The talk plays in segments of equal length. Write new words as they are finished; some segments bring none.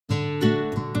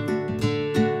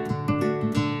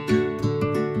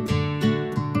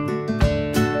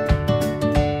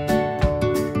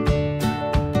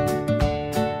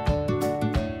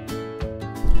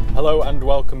Hello and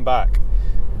welcome back.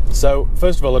 So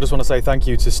first of all, I just want to say thank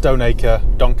you to Stoneacre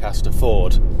Doncaster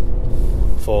Ford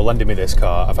for lending me this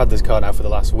car. I've had this car now for the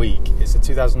last week. It's a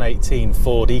 2018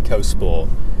 Ford EcoSport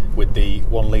with the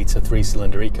 1 litre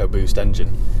 3-cylinder EcoBoost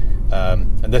engine,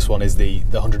 and this one is the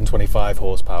 125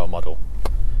 horsepower model.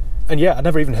 And yeah, I'd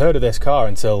never even heard of this car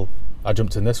until I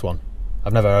jumped in this one.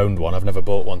 I've never owned one, I've never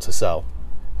bought one to sell.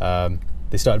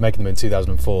 They started making them in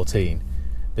 2014.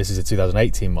 This is a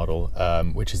 2018 model,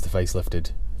 which is the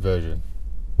facelifted version.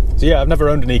 So yeah, I've never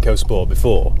owned an EcoSport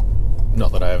before.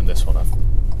 Not that I own this one, I've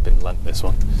been lent this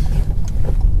one.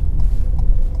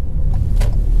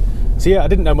 So yeah, I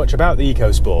didn't know much about the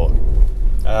EcoSport.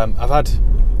 I've had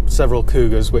several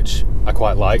Cougars, which I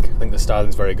quite like. I think the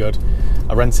styling's very good.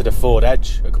 I rented a Ford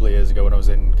Edge a couple of years ago when I was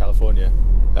in California,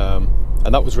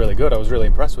 and that was really good. I was really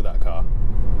impressed with that car.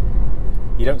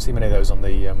 You don't see many of those on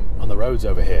the roads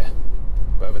over here,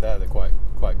 but over there they're quite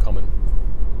common.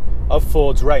 Of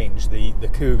Ford's range, the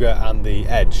Cougar and the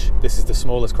Edge, this is the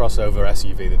smallest crossover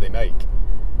SUV that they make.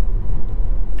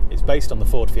 It's based on the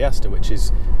Ford Fiesta, which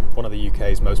is one of the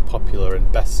UK's most popular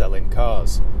and best-selling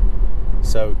cars.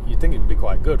 So you'd think it would be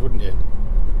quite good, wouldn't you?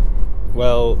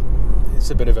 Well, it's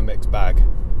a bit of a mixed bag.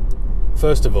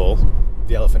 First of all,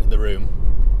 the elephant in the room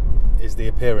is the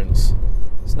appearance.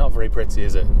 It's not very pretty,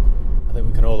 is it? I think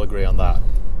we can all agree on that.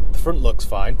 The front looks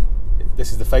fine.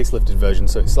 This is the facelifted version,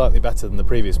 so it's slightly better than the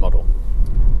previous model.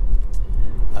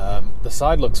 The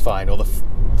side looks fine, or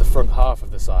the front half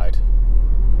of the side.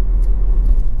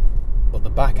 But the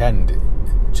back end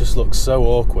just looks so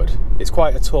awkward. It's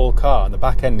quite a tall car, and the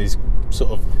back end is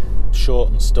sort of short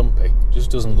and stumpy. It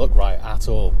just doesn't look right at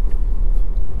all.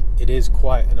 It is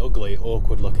quite an ugly,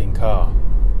 awkward looking car.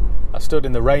 I stood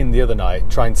in the rain the other night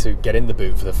trying to get in the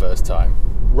boot for the first time.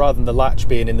 Rather than the latch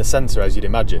being in the centre as you'd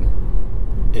imagine,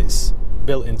 it's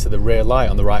built into the rear light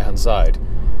on the right hand side,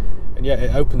 and yet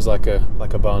it opens like a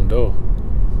barn door,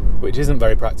 which isn't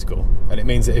very practical. And it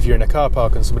means that if you're in a car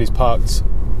park and somebody's parked,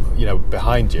 you know,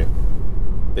 behind you,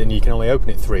 then you can only open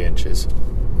it 3 inches.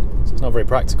 So it's not very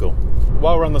practical.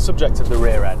 While we're on the subject of the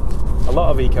rear end, a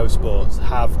lot of EcoSports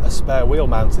have a spare wheel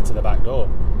mounted to the back door,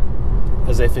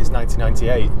 as if it's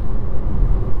 1998.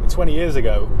 20 years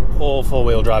ago, all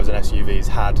four-wheel drives and SUVs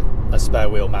had a spare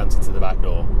wheel mounted to the back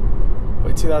door. But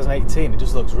in 2018, it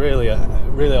just looks really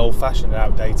old-fashioned and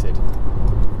outdated,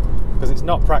 because it's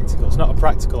not practical. It's not a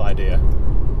practical idea.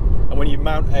 And when you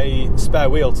mount a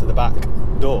spare wheel to the back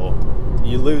door,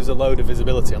 you lose a load of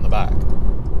visibility on the back.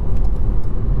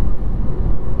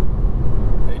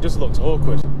 And it just looks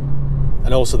awkward.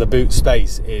 And also the boot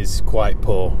space is quite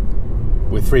poor.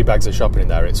 With 3 bags of shopping in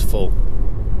there, it's full.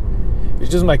 Which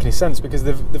doesn't make any sense, because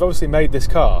they've obviously made this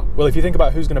car. Well, if you think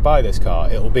about who's going to buy this car,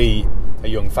 it'll be a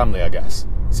young family, I guess.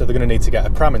 So they're going to need to get a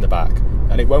pram in the back,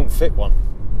 and it won't fit one.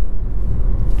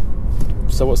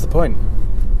 So what's the point?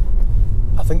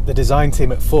 I think the design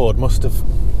team at Ford must have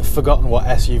forgotten what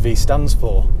SUV stands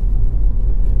for,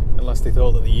 unless they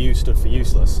thought that the U stood for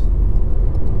useless.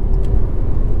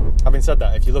 Having said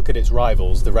that, if you look at its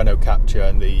rivals, the Renault Captur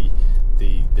and the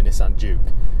Nissan Juke,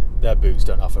 their boots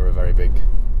don't offer a very big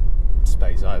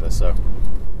space either, so.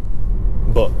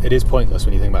 But it is pointless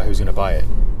when you think about who's going to buy it.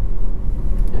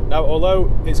 Now,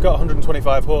 although it's got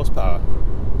 125 horsepower,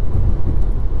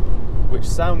 which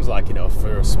sounds like enough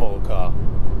for a small car,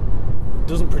 it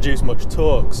doesn't produce much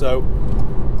torque, so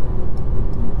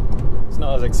it's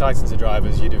not as exciting to drive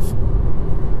as you'd have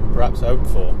perhaps hoped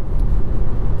for.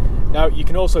 Now, you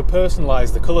can also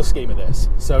personalise the colour scheme of this,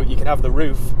 so you can have the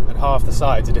roof and half the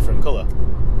sides a different colour.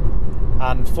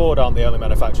 And Ford aren't the only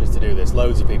manufacturers to do this.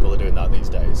 Loads of people are doing that these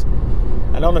days.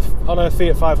 And on a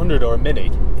Fiat 500 or a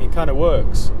Mini, it kind of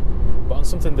works. But on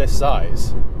something this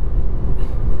size,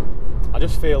 I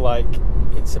just feel like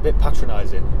it's a bit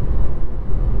patronising.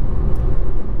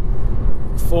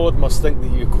 Ford must think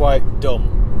that you're quite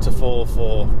dumb to fall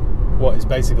for what is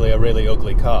basically a really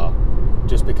ugly car,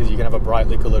 just because you can have a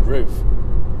brightly coloured roof.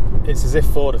 It's as if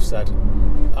Ford have said,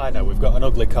 I know, we've got an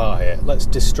ugly car here, let's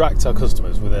distract our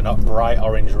customers with a bright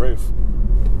orange roof.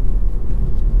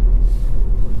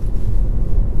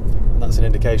 And that's an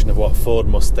indication of what Ford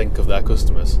must think of their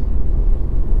customers,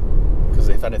 because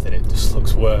if anything, it just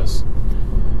looks worse.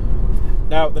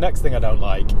 Now, the next thing I don't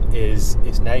like is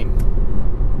its name,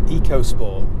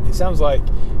 EcoSport. It sounds like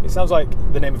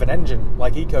the name of an engine,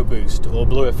 like EcoBoost or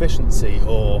Blue Efficiency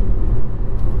or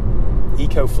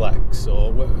EcoFlex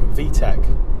or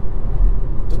VTEC.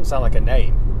 Doesn't sound like a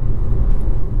name.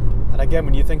 And again,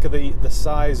 when you think of the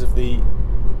size of the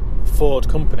Ford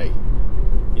company,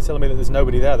 you're telling me that there's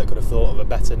nobody there that could have thought of a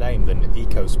better name than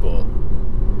EcoSport.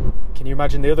 Can you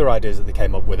imagine the other ideas that they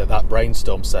came up with at that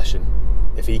brainstorm session?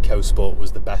 if EcoSport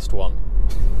was the best one.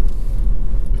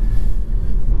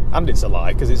 And it's a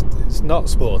lie, because it's not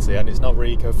sporty and it's not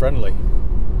very eco-friendly.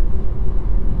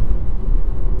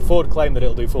 Ford claim that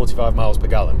it'll do 45 miles per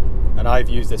gallon, and I've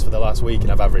used this for the last week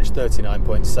and I've averaged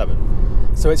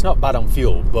 39.7. So it's not bad on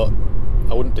fuel, but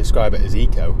I wouldn't describe it as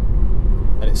eco,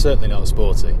 and it's certainly not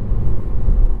sporty.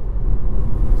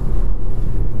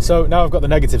 So now I've got the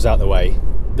negatives out of the way,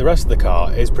 the rest of the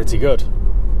car is pretty good.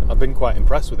 I've been quite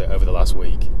impressed with it over the last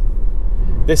week.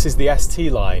 This is the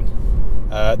ST line.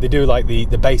 They do like the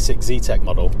basic Z-Tech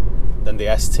model, then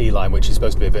the ST line, which is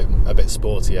supposed to be a bit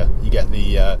sportier. You get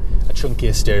a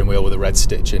chunkier steering wheel with a red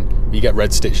stitching. You get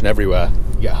red stitching everywhere.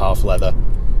 You get half leather.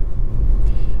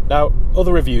 Now,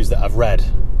 other reviews that I've read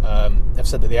have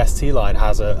said that the ST line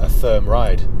has a firm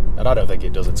ride, and I don't think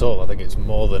it does at all. I think it's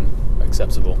more than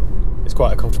acceptable. It's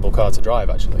quite a comfortable car to drive,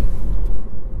 actually.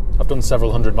 I've done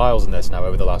several hundred miles in this now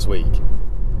over the last week.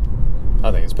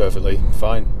 I think it's perfectly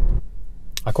fine.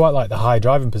 I quite like the high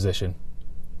driving position,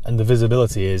 and the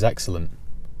visibility is excellent.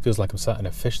 Feels like I'm sat in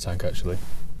a fish tank, actually.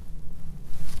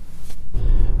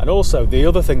 And also, the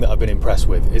other thing that I've been impressed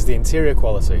with is the interior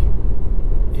quality.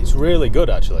 It's really good,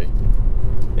 actually.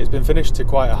 It's been finished to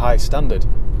quite a high standard.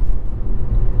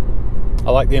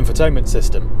 I like the infotainment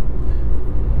system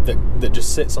that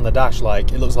just sits on the dash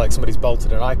like it looks like somebody's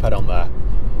bolted an iPad on there,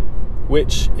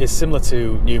 which is similar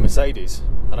to new Mercedes,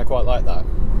 and I quite like that.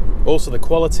 Also, the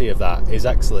quality of that is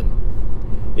excellent.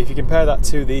 If you compare that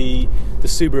to the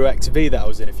Subaru XV that I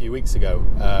was in a few weeks ago,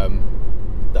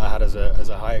 that I had as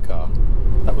a hire car,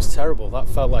 that was terrible. That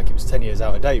felt like it was 10 years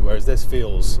out of date, whereas this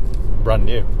feels brand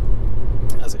new,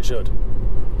 as it should.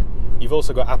 You've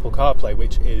also got Apple CarPlay,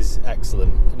 which is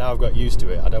excellent. Now I've got used to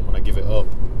it, I don't want to give it up.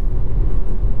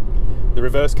 The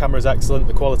reverse camera is excellent,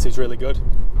 the quality is really good,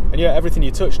 and yeah, everything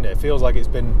you touch in it feels like it's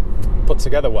been put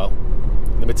together well.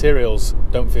 The materials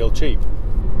don't feel cheap.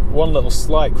 One little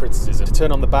slight criticism: to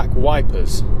turn on the back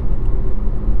wipers,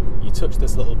 you touch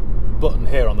this little button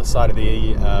here on the side of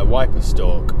the wiper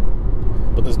stalk,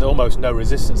 but there's almost no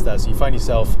resistance there, so you find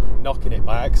yourself knocking it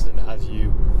by accident as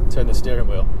you turn the steering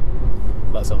wheel.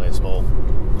 That's only a small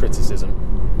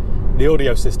criticism. The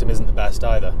audio system isn't the best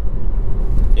either.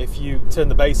 If you turn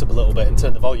the bass up a little bit and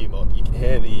turn the volume up, you can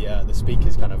hear the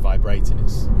speakers kind of vibrating.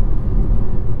 It's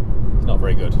not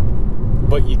very good.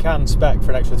 But you can spec,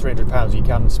 for an extra £300, you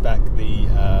can spec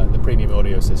the premium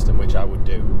audio system, which I would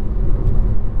do.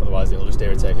 Otherwise it'll just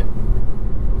irritate you.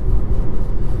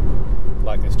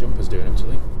 Like this jumper's doing,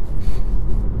 actually.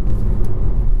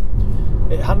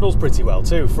 It handles pretty well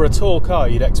too. For a tall car,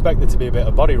 you'd expect there to be a bit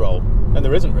of body roll, and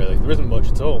there isn't really. There isn't much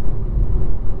at all.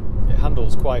 It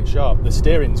handles quite sharp. The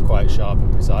steering's quite sharp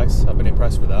and precise. I've been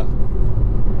impressed with that.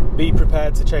 Be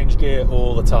prepared to change gear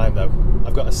all the time though.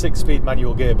 I've got a 6-speed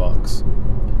manual gearbox,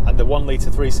 and the 1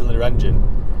 litre 3-cylinder engine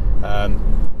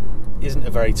isn't a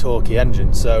very torquey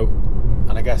engine, so,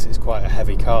 and I guess it's quite a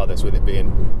heavy car, this, with it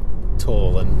being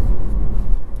tall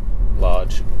and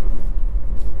large.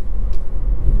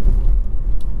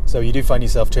 So you do find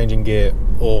yourself changing gear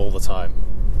all the time,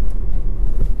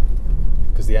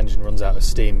 because the engine runs out of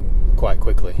steam quite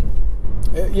quickly.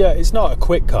 Yeah, it's not a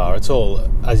quick car at all,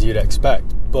 as you'd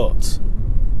expect, but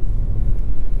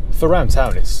for around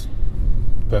town it's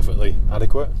perfectly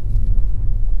adequate,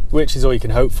 which is all you can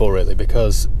hope for, really,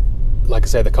 because, like I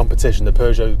say, the competition, the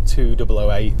Peugeot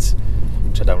 2008,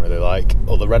 which I don't really like,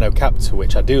 or the Renault Captur,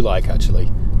 which I do like actually,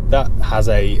 that has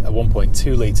a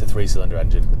 1.2 litre 3-cylinder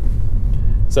engine,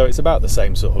 so it's about the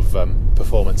same sort of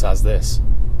performance as this.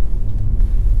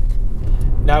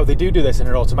 Now they do this in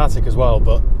an automatic as well,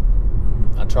 but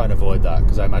I try and avoid that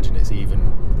because I imagine it's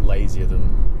even lazier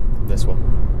than this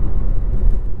one.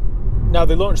 Now,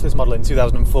 they launched this model in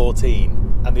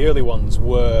 2014, and the early ones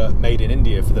were made in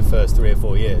India for the first 3 or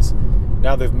 4 years.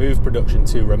 Now they've moved production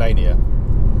to Romania,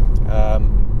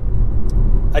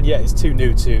 and yet it's too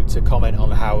new to comment on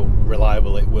how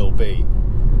reliable it will be.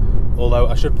 Although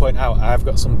I should point out, I've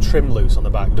got some trim loose on the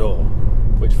back door,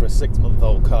 which for a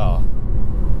 6-month-old car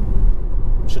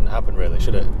shouldn't happen, really,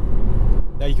 should it?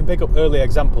 Now, you can pick up early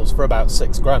examples for about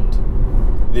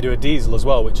 £6,000. They do a diesel as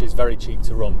well, which is very cheap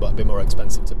to run, but a bit more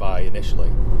expensive to buy initially.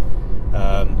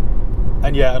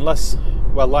 And yeah, unless,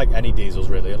 well, like any diesels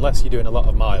really, unless you're doing a lot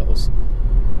of miles,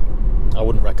 I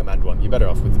wouldn't recommend one. You're better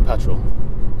off with the petrol.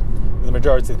 The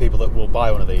majority of the people that will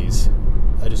buy one of these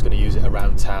are just going to use it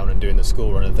around town and doing the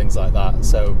school run and things like that,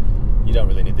 so you don't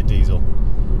really need the diesel.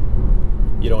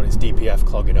 You don't want its DPF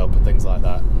clogging up and things like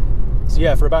that. So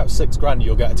yeah, for about £6,000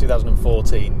 you'll get a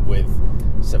 2014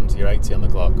 with 70 or 80 on the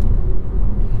clock.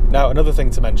 Now, another thing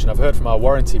to mention, I've heard from our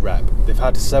warranty rep, they've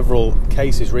had several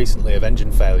cases recently of engine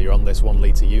failure on this 1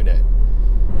 litre unit.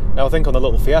 Now I think on the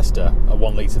little Fiesta, a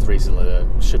 1 litre 3-cylinder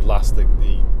should last the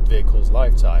vehicle's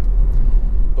lifetime.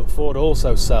 But Ford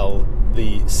also sell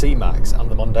the C-Max and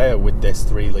the Mondeo with this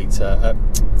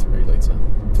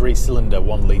 3-cylinder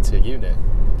 1 litre unit.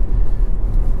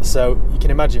 So you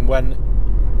can imagine when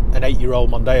an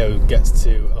 8-year-old Mondeo gets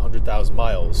to 100,000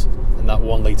 miles and that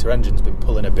 1 litre engine's been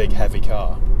pulling a big heavy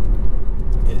car,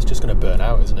 it's just going to burn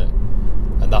out, isn't it?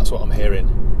 And that's what I'm hearing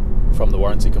from the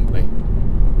warranty company.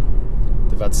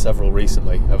 They've had several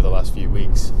recently over the last few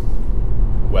weeks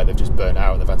where they've just burnt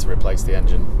out and they've had to replace the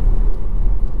engine.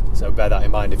 So bear that in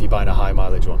mind if you're buying a high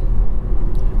mileage one.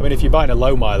 I mean, if you're buying a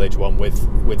low mileage one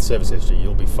with service history,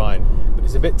 you'll be fine. But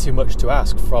it's a bit too much to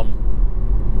ask from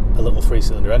a little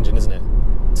 3-cylinder engine, isn't it?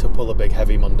 To pull a big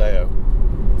heavy Mondeo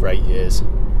for 8 years.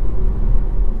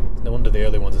 No wonder the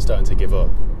early ones are starting to give up.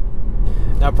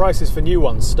 Now prices for new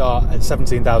ones start at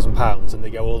 £17,000 and they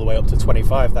go all the way up to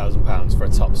 £25,000 for a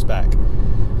top spec.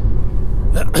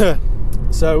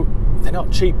 So they're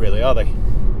not cheap really, are they? I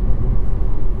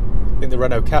think the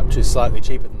Renault Captur is slightly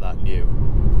cheaper than that new.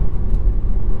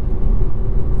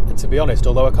 And to be honest,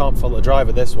 although I can't fault the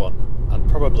driver this one, I'd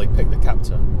probably pick the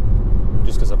Captur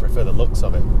just because I prefer the looks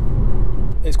of it.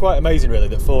 It's quite amazing really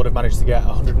that Ford have managed to get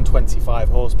 125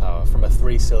 horsepower from a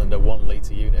 3-cylinder 1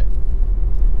 litre unit.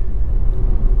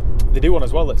 They do one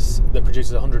as well that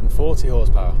produces 140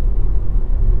 horsepower.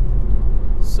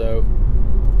 So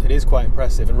it is quite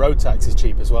impressive, and road tax is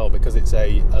cheap as well because it's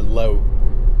a low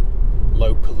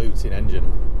polluting engine.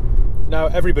 Now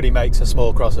everybody makes a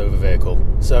small crossover vehicle,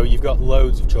 so you've got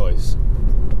loads of choice.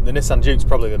 The Nissan Juke's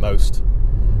probably the most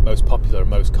popular and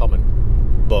most common,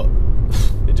 but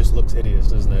it just looks hideous,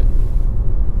 doesn't it?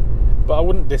 But I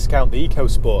wouldn't discount the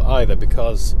EcoSport either,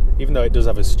 because even though it does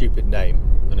have a stupid name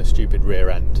and a stupid rear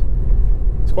end,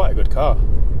 it's quite a good car.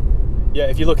 Yeah,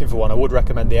 if you're looking for one, I would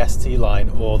recommend the ST line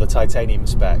or the titanium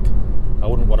spec. I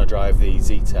wouldn't want to drive the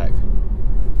Z-Tech,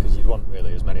 because you'd want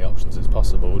really as many options as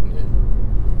possible, wouldn't you?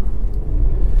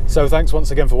 So thanks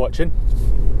once again for watching.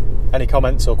 Any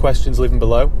comments or questions, leave them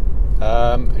below.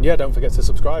 And yeah, don't forget to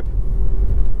subscribe.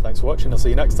 Thanks for watching, I'll see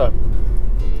you next time.